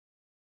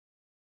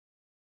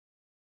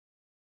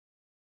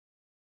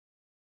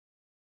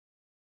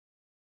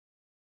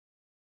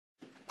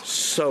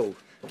So,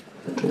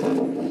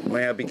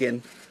 may I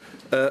begin?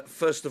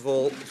 First of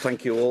all,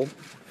 thank you all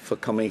for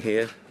coming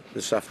here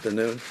this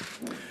afternoon.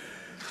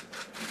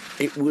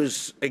 It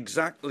was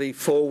exactly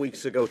 4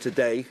 weeks ago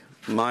today,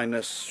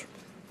 minus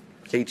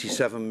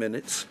 87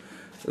 minutes,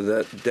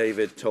 that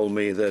David told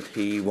me that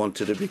he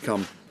wanted to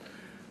become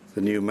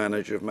the new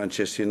manager of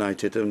Manchester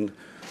United. And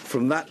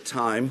from that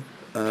time,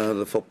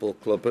 the football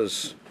club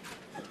has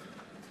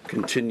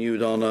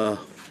continued on a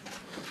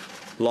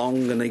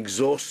long and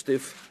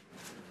exhaustive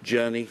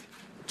journey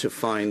to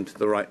find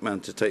the right man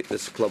to take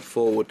this club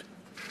forward.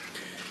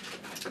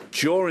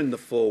 During the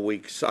 4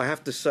 weeks, I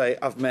have to say,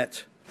 I've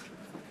met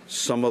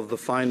some of the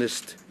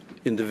finest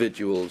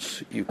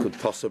individuals you could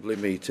possibly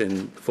meet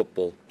in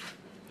football.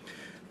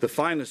 The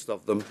finest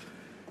of them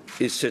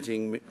is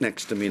sitting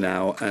next to me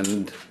now,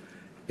 and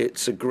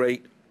it's a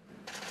great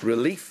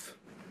relief,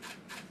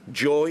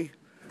 joy,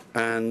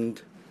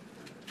 and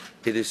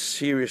it is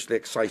seriously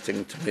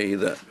exciting to me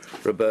that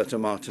Roberto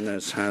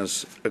Martinez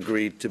has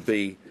agreed to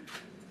be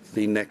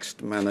the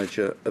next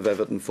manager of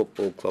Everton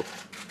Football Club.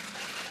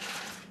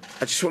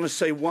 I just want to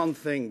say one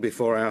thing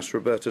before I ask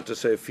Roberto to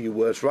say a few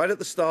words. Right at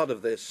the start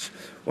of this,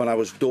 when I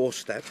was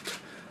doorstepped,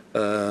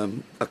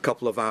 a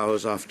couple of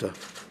hours after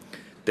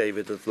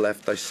David had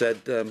left, I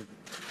said that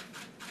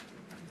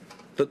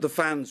the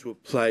fans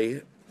would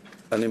play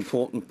an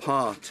important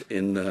part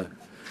in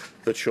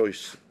the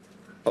choice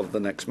of the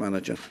next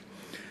manager.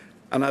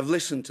 And I've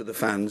listened to the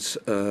fans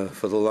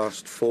for the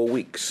last 4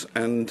 weeks,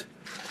 and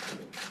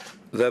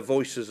their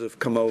voices have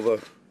come over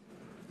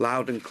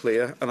loud and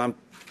clear, and I'm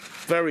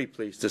very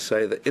pleased to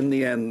say that in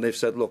the end they've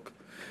said, look,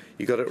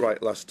 you got it right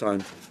last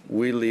time,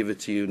 we'll leave it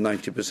to you,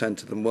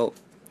 90% of them. Well,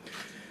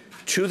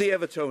 to the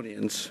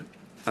Evertonians,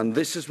 and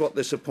this is what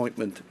this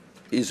appointment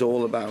is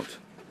all about,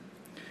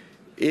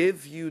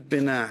 if you'd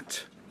been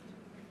at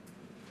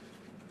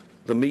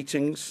the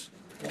meetings,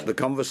 the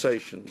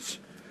conversations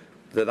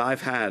that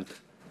I've had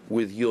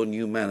with your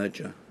new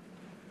manager,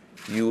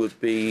 you would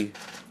be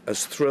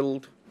as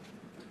thrilled,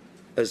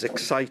 as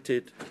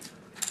excited,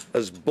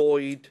 as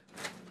buoyed,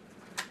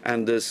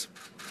 and as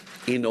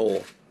in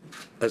awe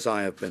as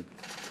I have been.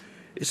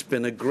 It's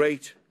been a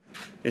great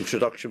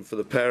introduction for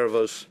the pair of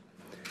us,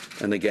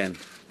 and again,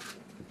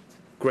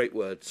 great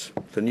words.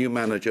 The new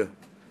manager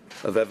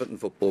of Everton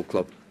Football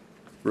Club,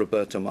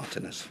 Roberto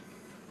Martinez.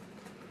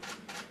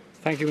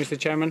 Thank you, Mr.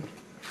 Chairman.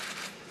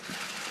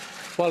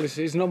 Well,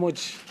 there's not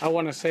much I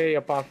want to say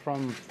apart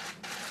from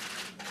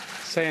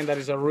saying that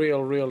it's a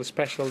real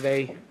special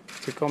day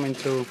to come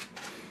into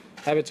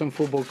Everton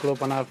Football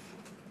Club and have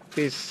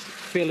this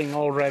feeling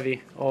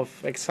already of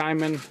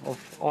excitement,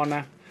 of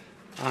honour,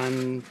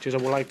 and just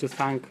I would like to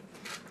thank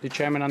the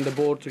chairman and the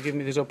board to give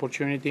me this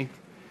opportunity,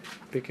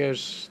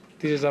 because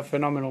this is a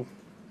phenomenal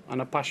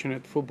and a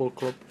passionate football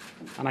club,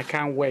 and I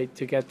can't wait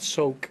to get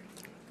soaked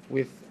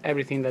with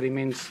everything that it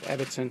means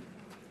Everton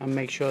and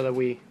make sure that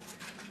we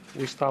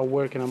start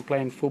working and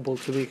playing football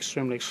to be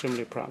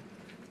extremely proud.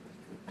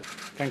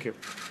 Thank you.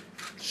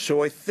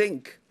 So I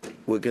think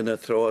we're going to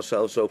throw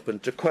ourselves open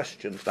to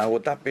questions. Now,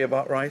 would that be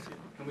about right?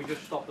 Can we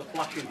just stop the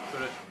flashing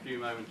for a few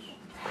moments?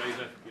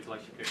 Fraser, if you'd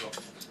like to kick off.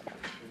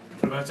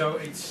 Roberto,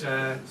 it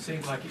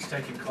seems like it's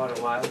taken quite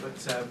a while, but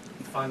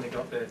you finally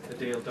got the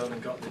deal done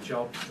and got the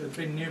job. There have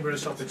been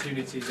numerous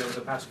opportunities over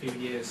the past few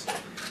years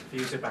for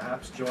you to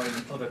perhaps join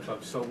other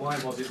clubs. So why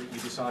was it that you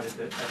decided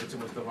that Everton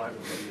was the right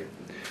one for you?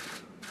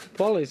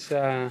 Well,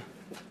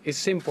 it's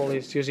simple.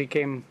 It's just it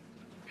came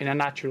in a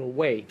natural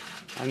way.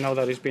 I know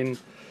that there's been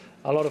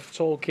a lot of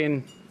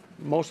talking.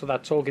 Most of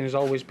that talking has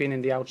always been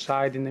in the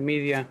outside, in the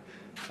media.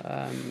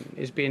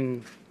 It's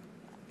been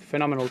a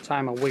phenomenal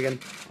time at Wigan.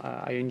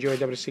 I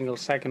enjoyed every single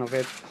second of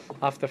it.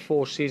 After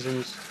 4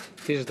 seasons,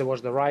 this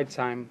was the right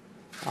time.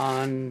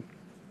 And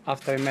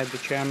after I met the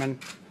chairman,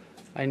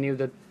 I knew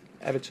that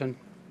Everton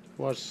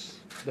was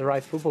the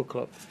right football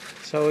club.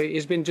 So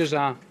it's been just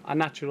a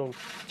natural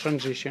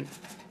transition,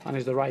 and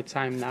it's the right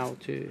time now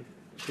to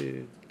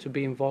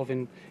be involved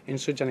in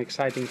such an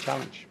exciting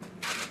challenge.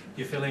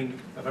 You're filling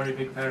a very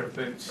big pair of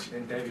boots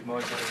in David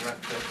Moyes having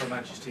left for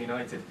Manchester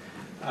United.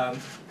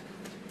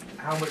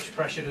 How much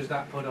pressure does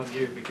that put on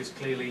you? Because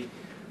clearly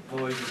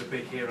Moyes is a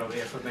big hero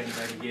here for many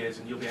years,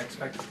 and you'll be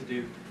expected to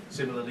do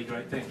similarly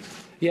great things.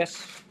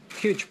 Yes,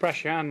 huge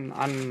pressure,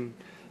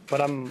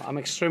 but I'm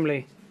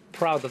extremely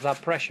proud of that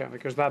pressure,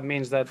 because that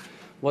means that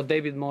what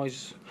David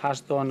Moyes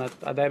has done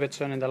at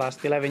Everton in the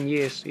last 11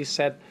 years is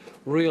set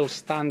real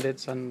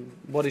standards, and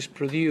what is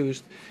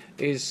produced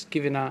is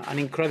giving an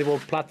incredible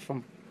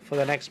platform for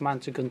the next man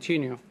to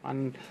continue.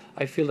 And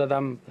I feel that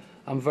I'm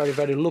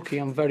very lucky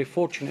and very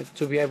fortunate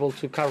to be able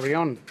to carry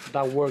on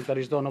that work that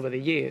is done over the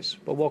years.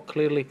 But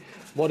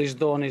what is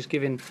done is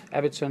giving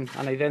Everton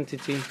an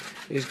identity,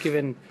 is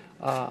giving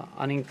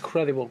an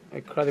incredible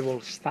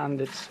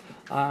standards,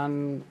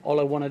 and all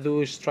I want to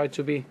do is try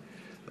to be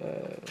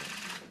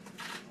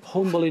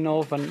humble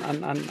enough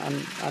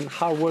and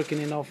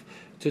hard-working enough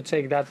to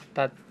take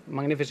that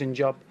magnificent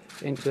job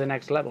into the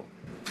next level.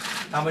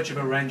 How much of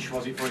a wrench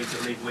was it for you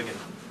to leave Wigan?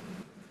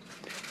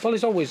 Well,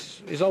 it's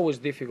always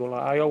difficult.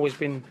 I always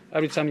been,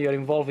 every time you're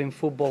involved in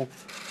football,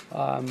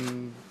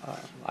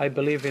 I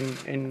believe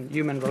in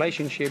human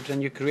relationships,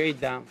 and you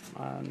create them,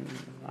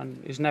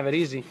 and it's never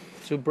easy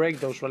to break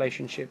those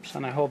relationships.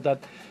 And I hope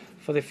that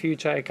for the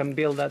future I can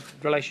build that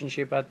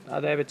relationship at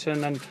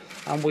Everton,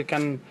 and we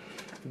can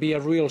be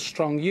a real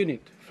strong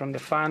unit, from the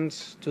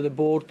fans to the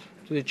board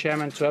to the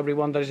chairman to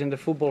everyone that is in the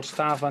football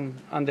staff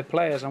and the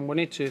players, and we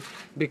need to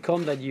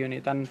become that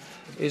unit. And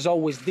it's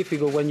always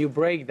difficult when you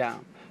break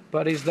down,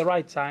 but it's the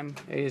right time.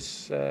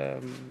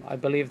 I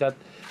believe that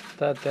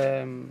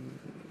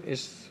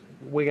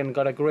Wigan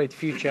got a great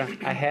future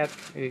ahead.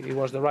 It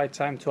was the right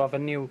time to have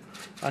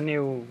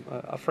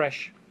a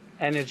fresh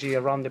energy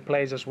around the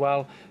place as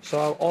well.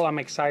 So all I'm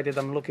excited,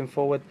 I'm looking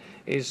forward,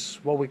 is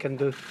what we can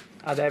do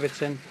at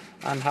Everton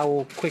and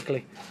how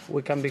quickly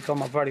we can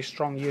become a very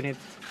strong unit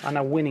and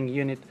a winning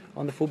unit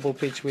on the football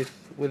pitch with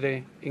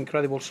the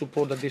incredible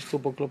support that this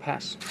football club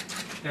has.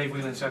 Dave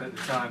Whelan said at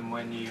the time,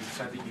 when you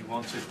said that you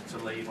wanted to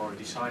leave or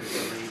decided to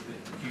leave,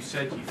 that you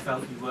said you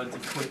felt you weren't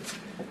equipped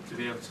to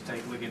be able to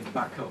take Wigan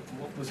back up.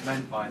 What was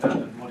meant by that,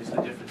 and what is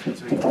the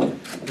difference between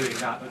doing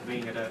that and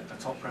being at a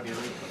top Premier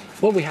League club?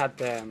 Well, we had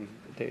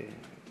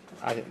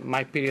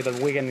my period at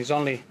Wigan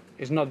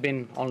it's not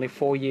been only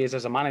 4 years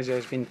as a manager,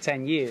 it's been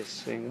 10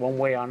 years in one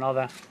way or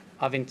another.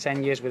 Having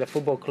 10 years with a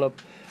football club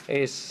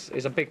is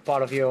a big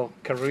part of your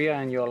career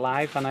and your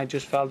life, and I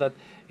just felt that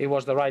it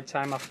was the right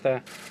time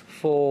after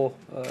 4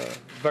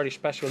 very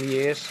special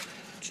years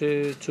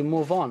to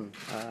move on.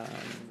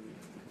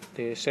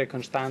 The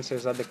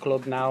circumstances at the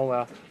club now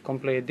are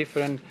completely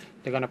different.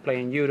 They're going to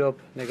play in Europe,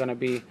 they're going to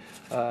be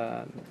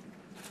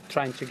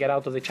trying to get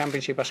out of the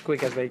Championship as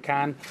quick as they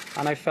can,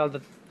 and I felt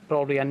that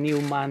probably a new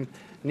man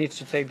needs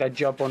to take that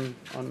job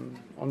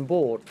on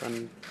board,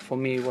 and for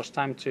me it was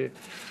time to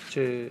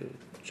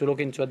look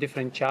into a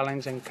different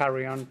challenge and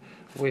carry on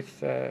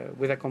with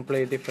a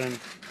completely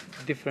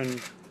different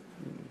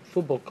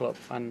football club.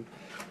 And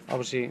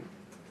obviously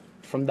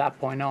from that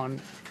point on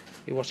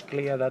it was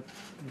clear that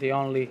the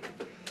only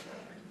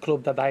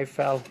club that I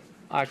felt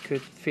I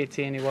could fit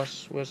in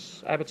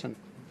was Everton,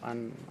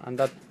 and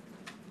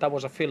that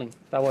was a feeling,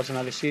 that wasn't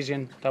a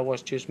decision, that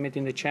was just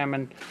meeting the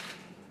chairman,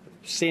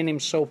 seeing him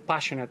so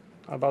passionate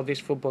about this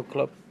football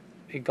club.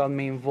 It got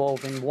me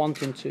involved in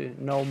wanting to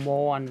know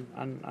more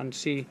and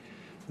see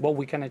what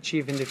we can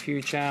achieve in the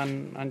future,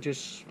 and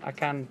just I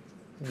can't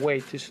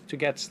wait to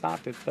get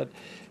started. But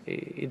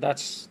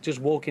that's just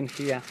walking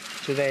here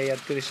today at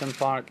Goodison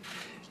Park,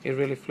 it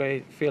really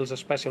feels a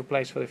special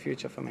place for the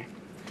future for me.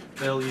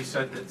 Bill, you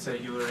said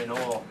that you were in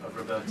awe of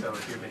Roberto a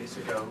few minutes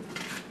ago.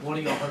 What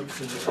are your hopes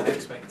and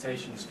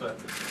expectations for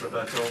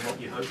Roberto, and what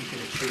you hope you can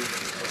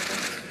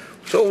achieve?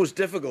 It's always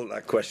difficult,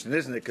 that question,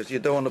 isn't it? Because you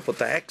don't want to put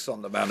the X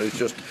on the man who's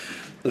just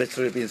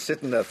literally been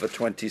sitting there for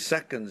 20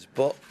 seconds.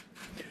 But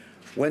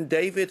when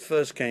David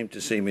first came to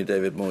see me,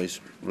 David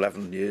Moyes,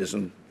 11 years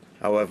and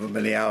however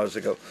many hours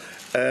ago,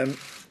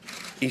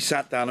 he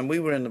sat down and we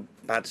were in a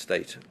bad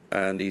state.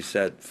 And he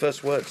said,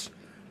 first words,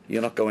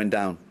 you're not going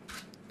down.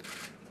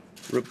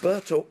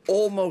 Roberto,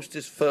 almost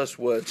his first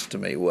words to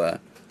me were,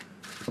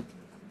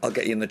 I'll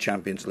get you in the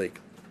Champions League.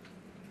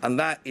 And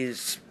that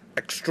is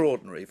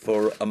extraordinary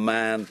for a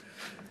man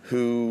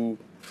who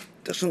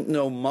doesn't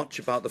know much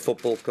about the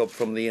football club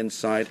from the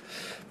inside,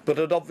 but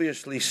had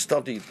obviously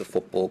studied the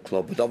football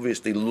club, had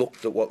obviously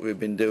looked at what we've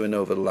been doing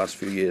over the last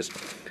few years,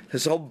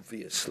 has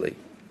obviously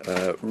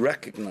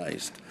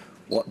recognised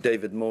what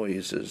David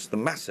Moyes is, the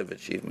massive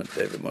achievement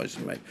David Moyes has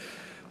made.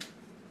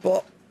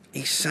 But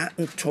he sat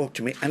and talked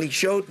to me, and he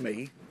showed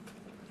me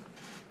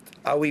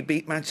how he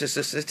beat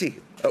Manchester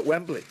City at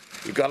Wembley.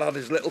 He got out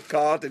his little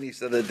card and he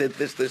said, I did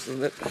this, this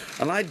and that.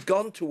 And I'd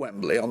gone to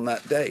Wembley on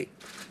that day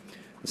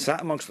and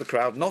sat amongst the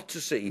crowd, not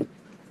to see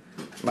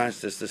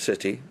Manchester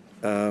City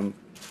and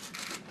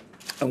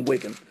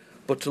Wigan,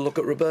 but to look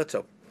at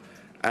Roberto.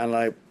 And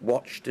I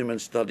watched him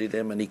and studied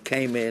him, and he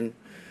came in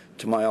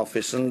to my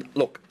office. And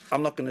look,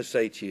 I'm not going to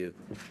say to you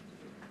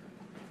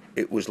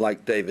it was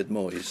like David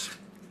Moyes.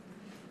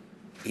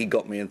 He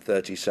got me in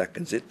 30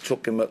 seconds. It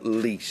took him at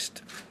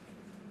least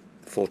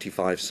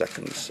 45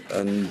 seconds,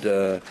 and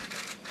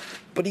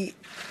but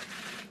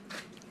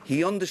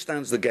he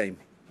understands the game.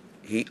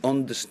 He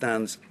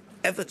understands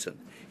Everton.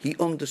 He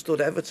understood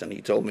Everton.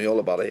 He told me all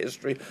about our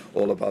history,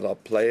 all about our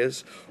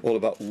players, all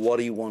about what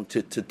he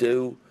wanted to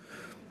do,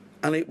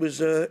 and it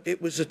was a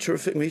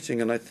terrific meeting.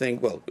 And I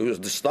think, well, it was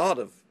the start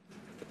of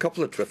a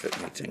couple of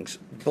terrific meetings.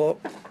 But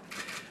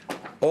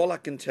all I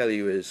can tell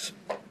you is,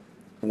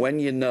 when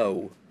you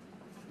know,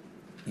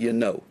 you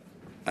know.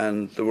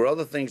 And there were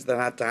other things that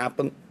had to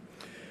happen,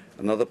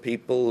 and other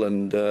people,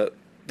 and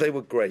they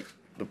were great.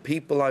 The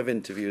people I've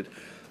interviewed,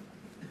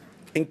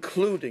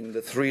 including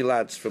the 3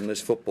 lads from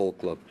this football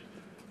club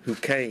who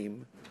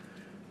came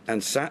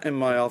and sat in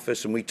my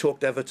office, and we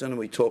talked Everton, and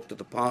we talked to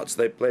the parts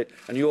they played,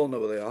 and you all know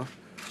who they are,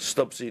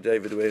 Stubbsy,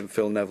 David Way and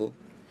Phil Neville.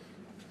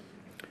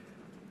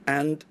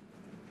 And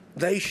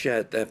they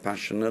shared their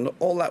passion, and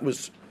all that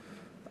was,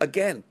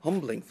 again,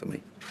 humbling for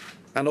me,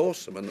 and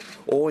awesome, and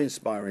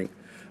awe-inspiring.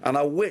 And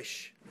I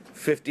wish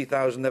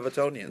 50,000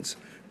 Evertonians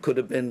could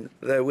have been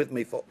there with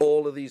me for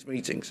all of these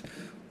meetings,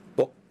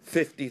 but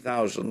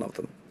 50,000 of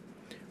them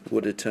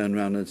would have turned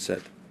around and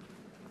said,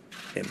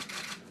 him.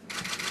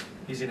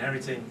 He's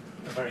inheriting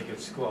a very good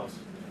squad.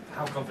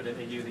 How confident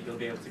are you that you'll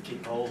be able to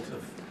keep hold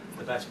of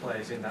the best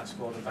players in that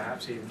squad and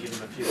perhaps even give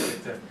him a few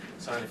quid to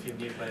sign a few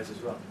new players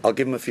as well? I'll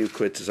give him a few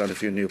quid to sign a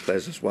few new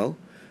players as well.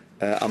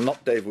 I'm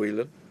not Dave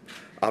Whelan.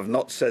 I've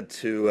not said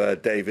to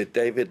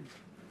David,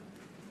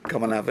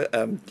 come and have it.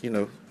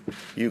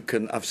 You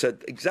can. I've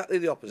said exactly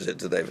the opposite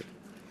to David.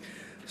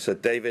 I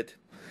said, David,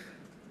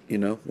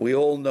 we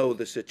all know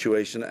the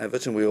situation at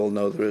Everton. We all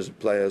know there is a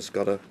player's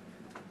got an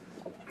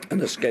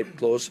escape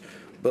clause,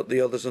 but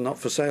the others are not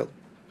for sale.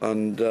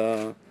 And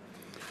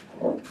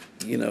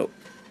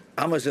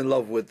I'm as in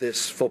love with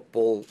this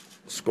football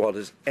squad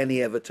as any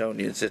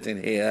Evertonian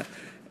sitting here,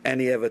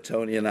 any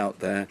Evertonian out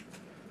there.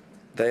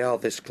 They are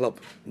this club.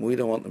 We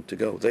don't want them to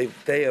go.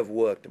 They have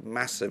worked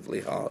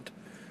massively hard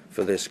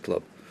for this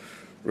club.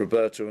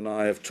 Roberto and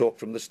I have talked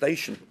from the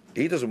station.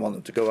 He doesn't want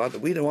them to go either.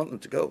 We don't want them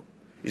to go.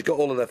 He's got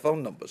all of their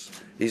phone numbers.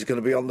 He's going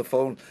to be on the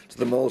phone to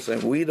them all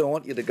saying, we don't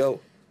want you to go.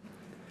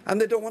 And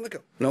they don't want to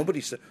go.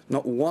 Nobody said,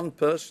 not one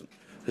person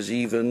has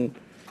even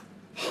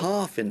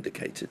half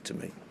indicated to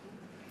me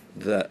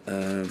that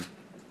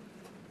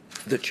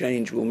the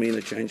change will mean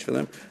a change for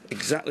them.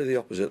 Exactly the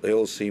opposite. They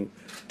all seem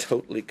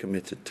totally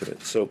committed to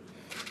it. So,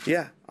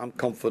 yeah, I'm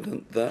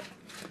confident that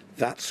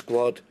that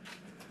squad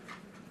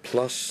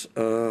plus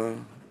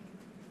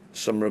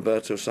some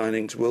Roberto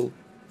signings will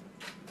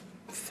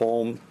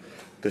form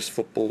this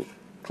football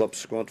club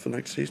squad for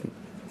next season.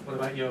 What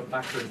about your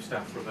backroom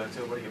staff,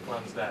 Roberto? What are your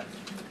plans there?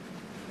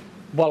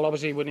 Well,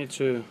 obviously we need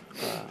to,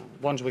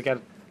 once we get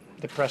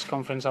the press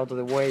conference out of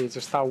the way, to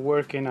start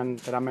working, and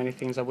there are many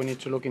things that we need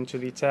to look into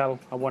detail.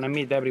 I want to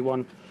meet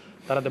everyone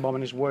that at the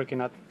moment is working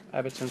at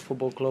Everton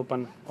Football Club,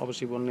 and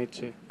obviously we'll need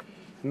to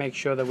make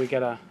sure that we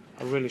get a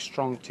really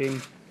strong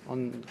team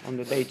on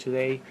the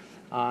day-to-day,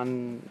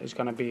 and it's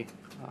going to be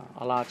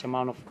a large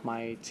amount of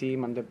my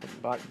team and the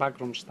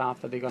backroom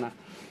staff that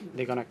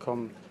they're gonna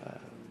come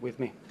with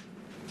me.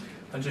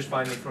 And just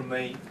finally from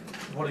me,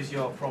 what is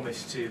your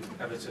promise to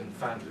Everton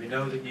fans? We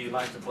know that you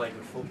like to play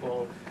good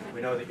football.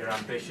 We know that you're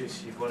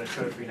ambitious. You've won a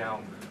trophy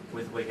now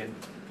with Wigan.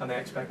 Can they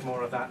expect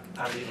more of that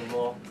and even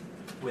more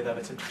with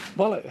Everton?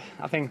 Well,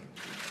 I think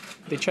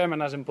the chairman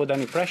hasn't put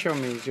any pressure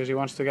on me. Just he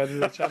wants to get to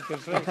the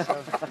Champions League.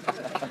 So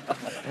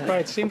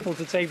quite simple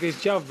to take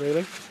this job,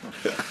 really.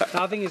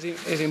 I think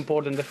it's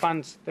important. The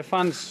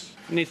fans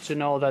need to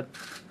know that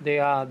they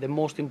are the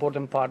most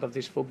important part of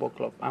this football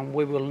club, and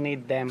we will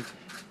need them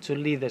to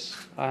lead us.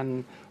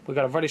 And we've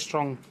got a very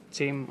strong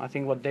team. I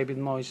think what David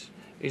Moyes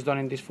is done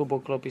in this football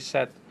club is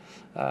set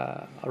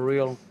a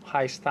real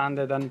high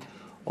standard. And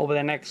over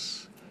the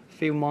next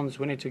few months,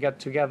 we need to get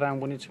together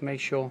and we need to make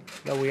sure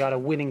that we are a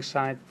winning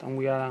side and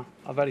we are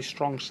a very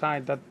strong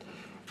side that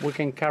we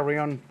can carry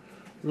on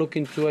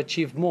looking to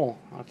achieve more.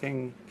 I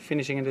think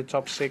finishing in the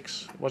top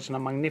 6 was a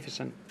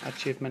magnificent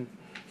achievement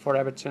for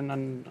Everton,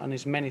 and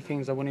there's many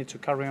things that we need to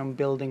carry on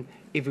building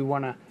if we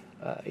want to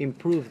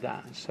improve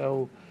that.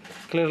 So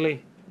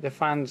clearly the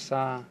fans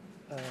are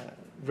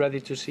ready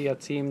to see a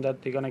team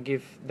that they're going to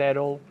give their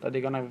all, that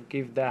they're going to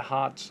give their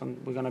hearts,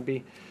 and we're going to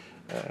be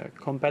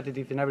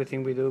competitive in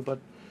everything we do, but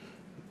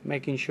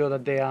making sure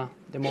that they are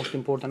the most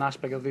important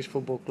aspect of this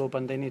football club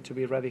and they need to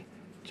be ready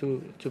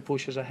to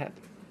push us ahead.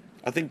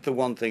 I think the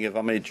one thing, if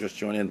I may just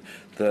join in,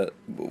 that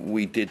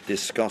we did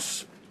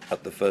discuss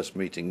at the first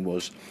meeting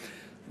was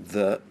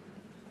that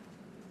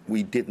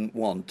we didn't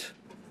want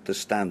the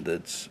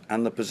standards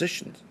and the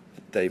positions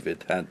that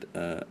David had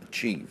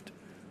achieved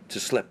to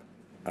slip,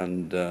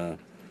 and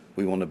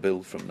we want to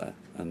build from there.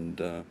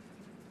 And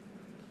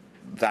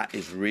that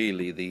is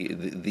really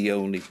the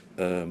only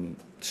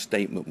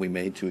statement we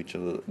made to each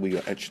other, that we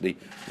actually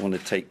want to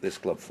take this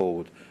club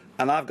forward.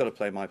 And I've got to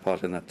play my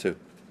part in that too.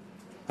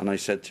 And I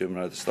said to him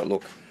right at the start,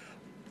 look,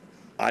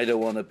 I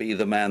don't want to be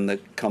the man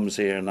that comes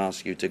here and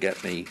asks you to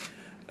get me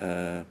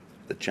the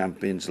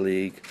Champions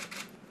League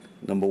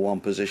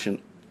 #1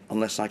 position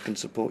unless I can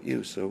support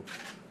you. So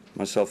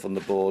myself and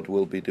the board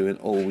will be doing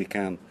all we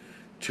can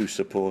to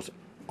support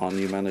our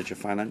new manager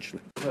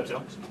financially.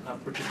 Roberto,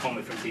 Richard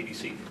Conway from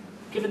BBC.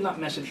 Given that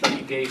message that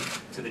you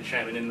gave to the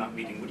chairman in that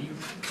meeting, would you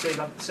say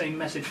that same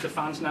message to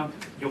fans now?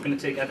 You're going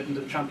to take Everton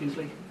to the Champions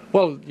League?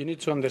 Well, you need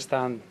to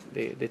understand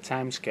the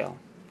time scale.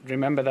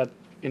 Remember that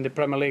in the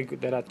Premier League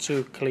there are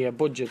 2 clear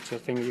budgets. I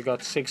think you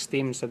got 6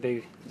 teams that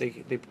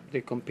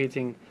they're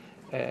competing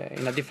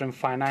in a different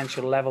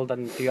financial level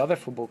than the other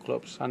football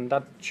clubs, and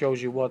that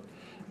shows you what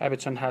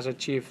Everton has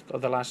achieved over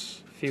the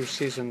last few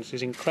seasons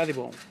is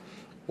incredible.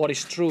 What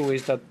is true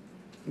is that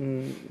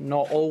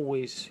not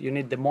always you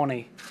need the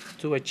money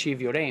to achieve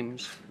your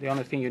aims. The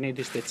only thing you need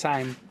is the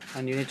time,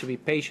 and you need to be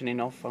patient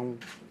enough and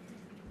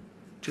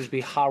just be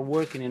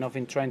hardworking enough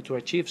in trying to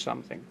achieve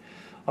something.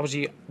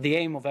 obviously the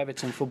aim of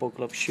Everton Football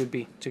Club should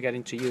be to get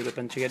into Europe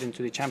and to get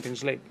into the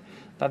Champions League.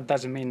 That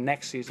doesn't mean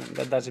next season.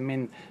 That doesn't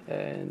mean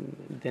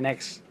the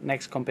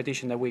next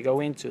competition that we go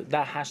into.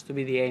 That has to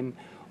be the aim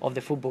of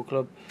the football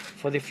club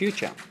for the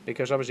future,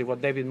 because obviously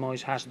what David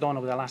Moyes has done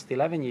over the last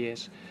 11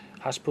 years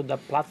has put that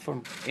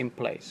platform in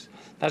place.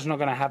 That's not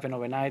going to happen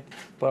overnight,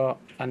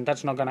 and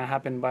that's not going to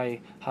happen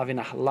by having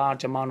a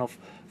large amount of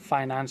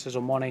finances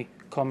or money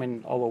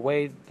coming our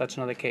way. That's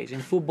not the case.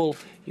 In football,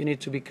 you need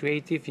to be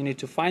creative, you need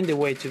to find a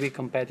way to be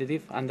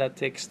competitive, and that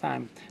takes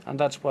time. And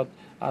that's what,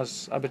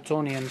 as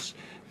Evertonians,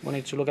 we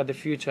need to look at the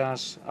future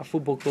as a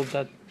football club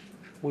that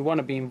we want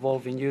to be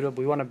involved in Europe,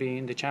 we want to be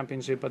in the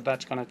Championship, but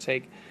that's going to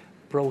take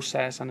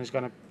process and it's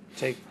going to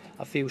take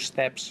a few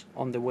steps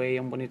on the way,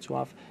 and we need to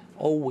have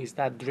always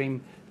that dream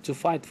to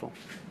fight for.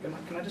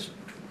 Can I just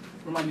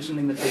remind you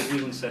something that Dave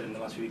Whelan said in the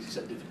last few weeks? He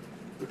said that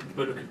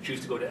Roberto could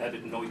choose to go to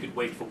Everton, or he could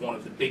wait for one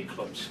of the big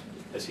clubs,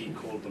 as he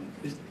called them.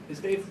 Is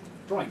Dave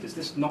right? Is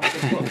this not the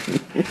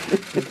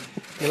club?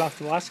 You'll have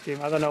to ask him.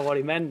 I don't know what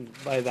he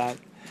meant by that.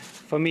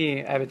 For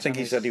me, Everton. I think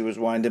he said he was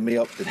winding me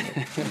up, didn't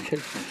he? Okay.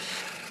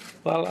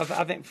 Well,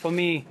 I think for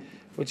me,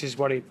 which is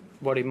what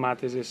it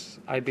matters, is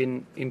I've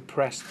been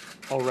impressed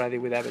already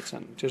with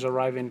Everton. Just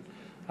arriving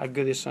at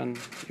Goodison,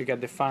 you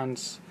get the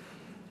fans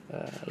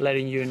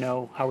letting you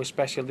know how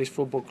special this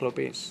football club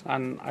is,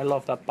 and I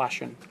love that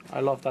passion. I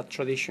love that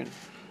tradition,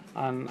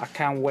 and I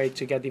can't wait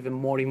to get even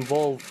more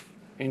involved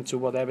into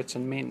what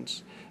Everton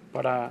means.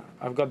 But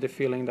I've got the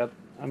feeling that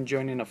I'm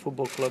joining a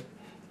football club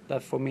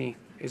that, for me,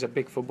 is a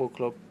big football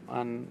club,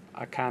 and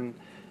I can't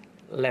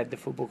let the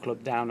football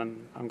club down,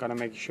 and I'm going to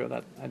make sure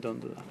that I don't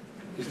do that.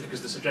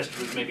 Because the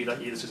suggestion was maybe that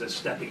this is a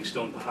stepping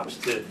stone perhaps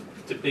to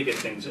bigger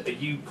things. Are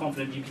you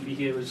confident you can be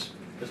here as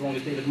long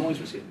as David Moyes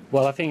was here?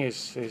 Well, I think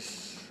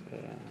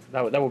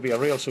that would be a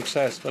real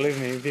success. Believe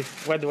me.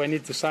 Where do I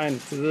need to sign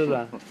to do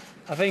that?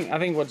 I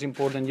think what's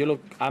important.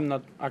 I'm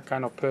not a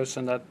kind of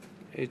person that.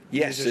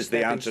 Yes is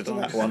the answer to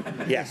that one.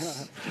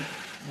 Yes.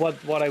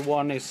 What I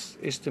want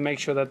is to make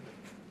sure that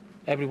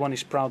everyone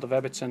is proud of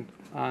Everton,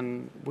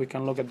 and we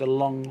can look at the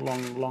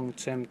long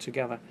term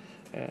together.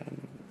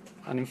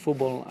 And in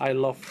football, I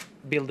love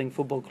building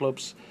football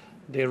clubs.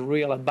 The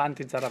real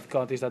advantage that I've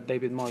got is that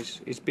David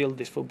Moyes has built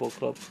this football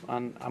club,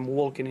 and I'm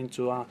walking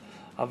into a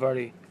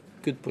very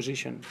good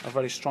position, a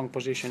very strong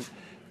position,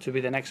 to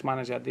be the next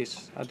manager at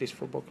this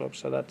football club.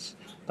 So that's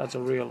a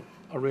real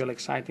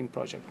exciting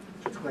project.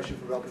 Just a question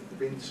for Rob. There've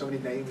been so many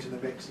names in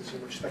the mix and so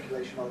much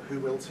speculation about who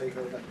will take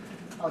over.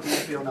 How do you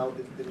feel now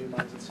with the new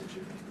manager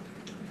situation?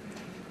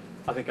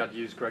 I think I'd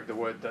use, Greg, the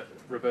word that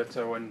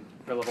Roberto and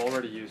Bill have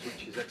already used,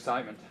 which is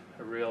excitement.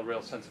 A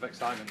real sense of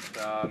excitement.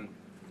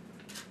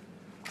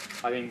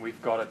 I think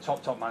we've got a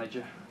top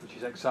manager, which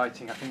is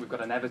exciting. I think we've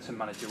got an Everton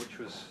manager, which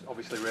was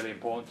obviously really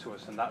important to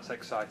us, and that's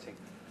exciting.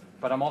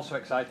 But I'm also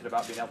excited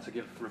about being able to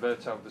give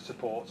Roberto the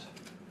support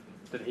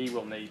that he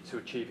will need to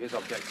achieve his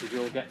objectives.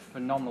 He'll get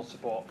phenomenal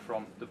support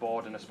from the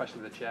board and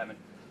especially the chairman.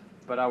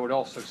 But I would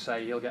also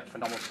say he'll get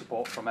phenomenal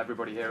support from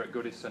everybody here at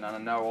Goodison, and I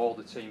know all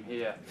the team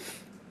here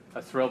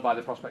are thrilled by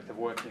the prospect of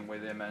working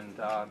with him. And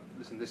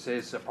listen, this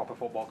is a proper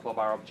football club.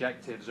 Our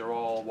objectives are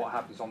all what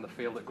happens on the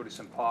field at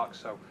Goodison Park.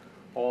 So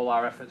all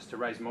our efforts to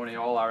raise money,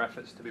 all our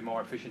efforts to be more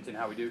efficient in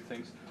how we do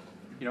things,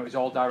 is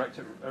all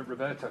directed at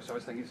Roberto. So I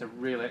think it's a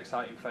really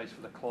exciting phase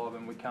for the club,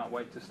 and we can't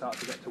wait to start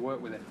to get to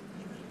work with him.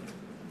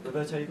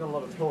 Roberto, you got a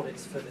lot of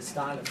plaudits for the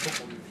style of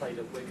football you played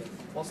at Wigan.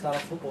 What style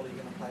of football are you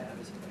going to play at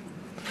Everton?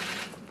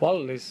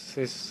 Well, this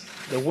is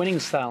the winning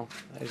style.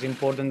 It's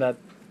important that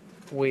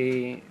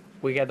we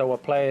get our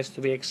players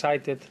to be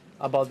excited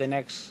about the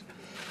next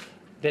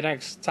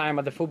time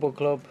at the football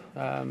club.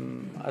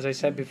 As I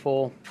said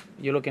before,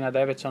 you're looking at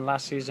Everton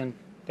last season.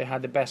 They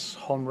had the best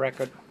home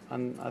record,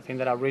 and I think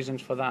there are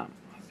reasons for that.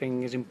 I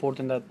think it's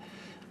important that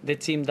the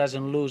team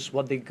doesn't lose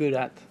what they're good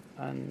at.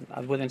 And I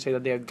wouldn't say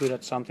that they are good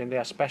at something. They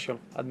are special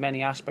at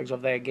many aspects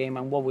of their game,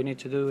 and what we need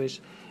to do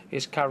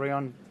is carry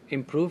on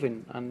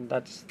improving, and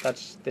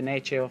that's the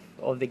nature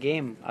of the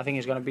game. I think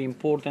it's going to be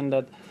important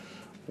that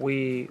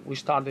we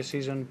start the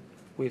season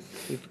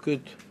with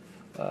good,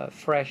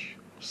 fresh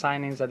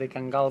signings that they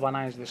can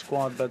galvanize the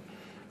squad, but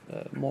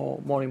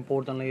more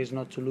importantly is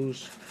not to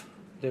lose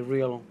the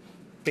real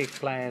big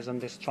players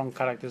and the strong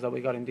characters that we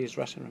got in this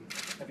dressing room.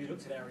 Have you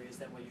looked at areas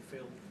then where you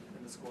feel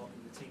in the squad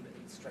and the team that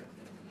needs strengthening?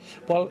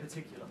 Well, in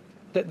particular?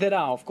 There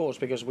are, of course,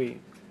 because we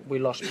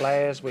lost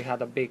players. We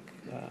had a big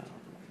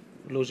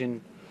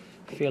losing.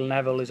 Phil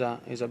Neville is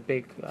a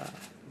big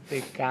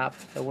gap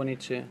that we need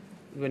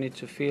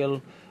to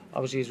fill.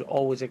 Obviously, it's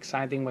always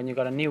exciting when you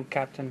got a new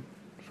captain.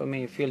 For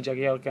me, Phil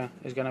Jagielka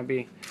is going to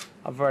be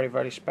a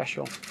very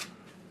special,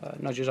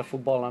 not just a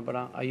footballer, but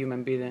a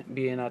human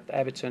being at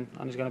Everton,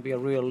 and he's going to be a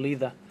real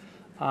leader.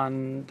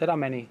 And there are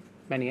many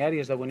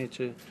areas that we need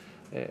to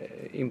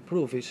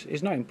improve.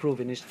 It's not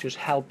improving, it's just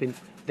helping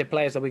the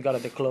players that we got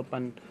at the club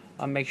and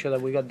make sure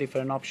that we got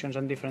different options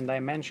and different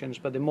dimensions.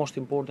 But the most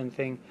important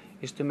thing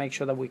is to make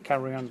sure that we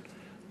carry on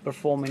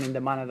performing in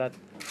the manner that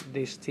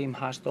this team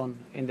has done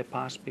in the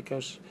past,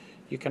 because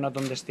you cannot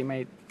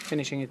underestimate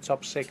finishing in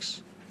top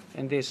 6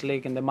 in this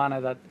league in the manner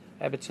that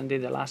Everton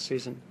did the last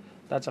season.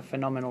 That's a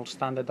phenomenal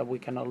standard that we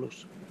cannot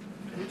lose.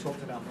 You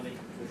talked about money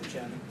with the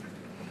chairman.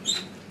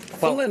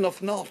 Funnily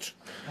enough, not.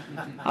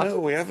 No,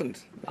 we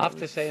haven't.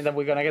 After saying that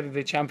we're going to get to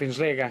the Champions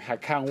League, I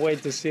can't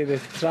wait to see the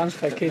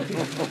transfer kit.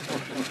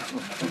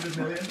 100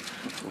 million?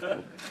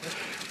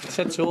 I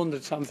said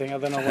 200 something, I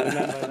don't know what I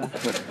meant by that.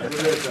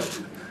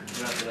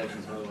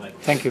 Congratulations, by the way.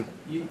 Thank you.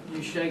 You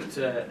shaped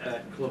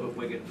a club at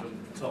Wigan from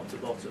top to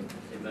bottom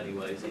in many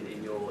ways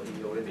in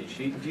your image.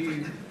 Do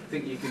you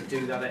think you can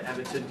do that at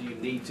Everton? Do you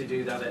need to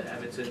do that at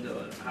Everton?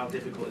 Or how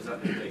difficult is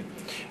that going to be?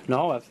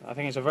 No, I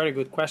think it's a very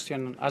good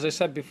question. As I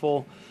said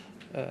before,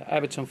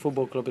 Everton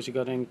Football Club has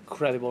got an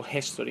incredible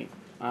history,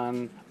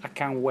 and I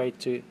can't wait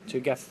to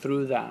get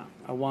through that.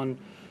 I want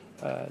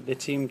the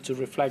team to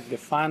reflect the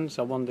fans.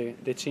 I want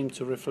the team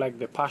to reflect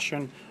the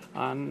passion,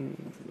 and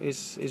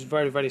it's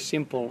very, very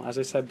simple. As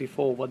I said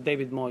before, what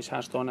David Moyes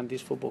has done at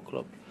this football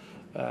club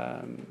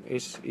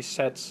is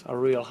sets a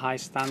real high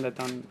standard,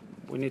 and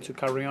we need to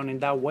carry on in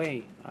that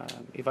way.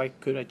 If I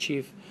could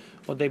achieve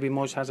what David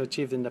Moyes has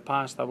achieved in the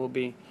past, I would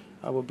be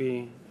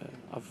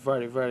a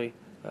very, very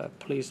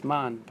pleased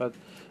man. But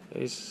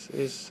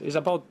it's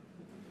about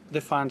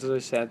the fans, as I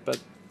said. But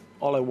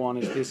all I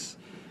want is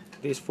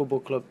this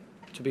football club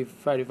to be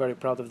very, very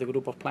proud of the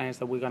group of players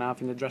that we're going to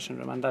have in the dressing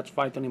room, and that's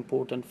vitally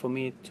important for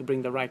me to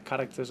bring the right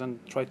characters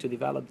and try to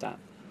develop that.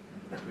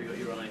 Have you got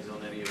your eyes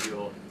on any of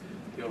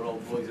your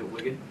old boys at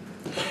Wigan?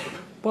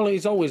 Well,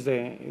 it's always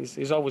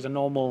a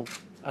normal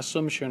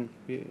assumption.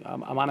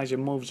 A manager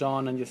moves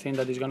on, and you think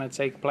that he's going to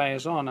take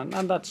players on,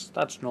 and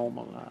that's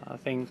normal. I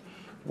think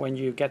when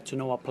you get to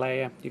know a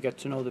player, you get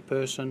to know the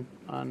person,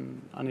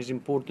 and it's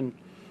important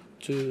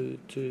to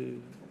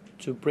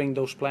bring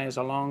those players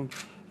along.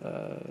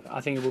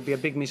 I think it would be a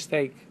big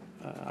mistake,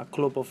 a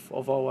club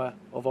of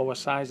our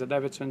size at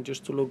Everton,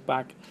 just to look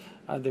back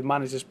at the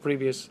manager's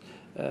previous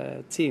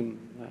team.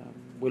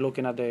 We're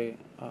looking at a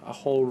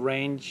whole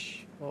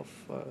range of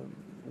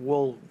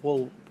world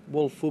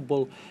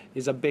football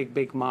is a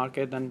big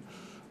market, and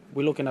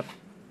we're looking at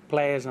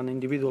players and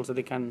individuals that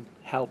they can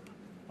help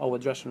our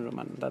dressing room,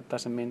 and that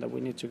doesn't mean that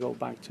we need to go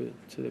back to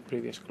the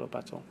previous club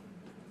at all.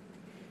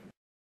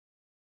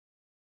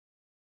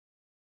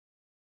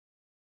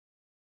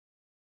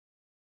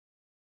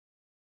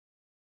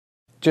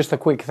 Just a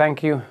quick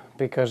thank you,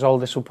 because all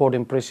the support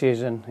in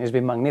pre-season has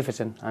been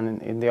magnificent,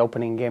 and in the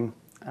opening game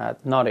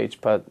at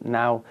Norwich, but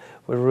now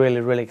we're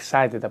really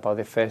excited about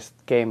the first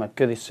game at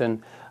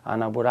Goodison,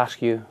 and I would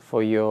ask you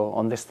for your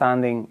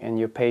understanding and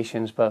your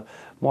patience, but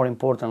more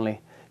importantly,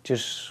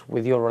 just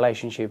with your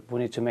relationship, we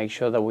need to make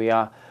sure that we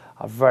are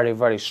a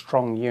very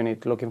strong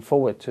unit looking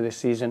forward to the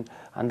season,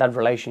 and that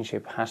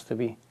relationship has to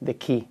be the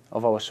key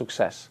of our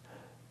success.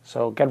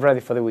 So get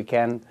ready for the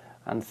weekend,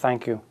 and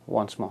thank you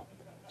once more.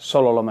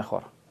 Solo lo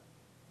mejor.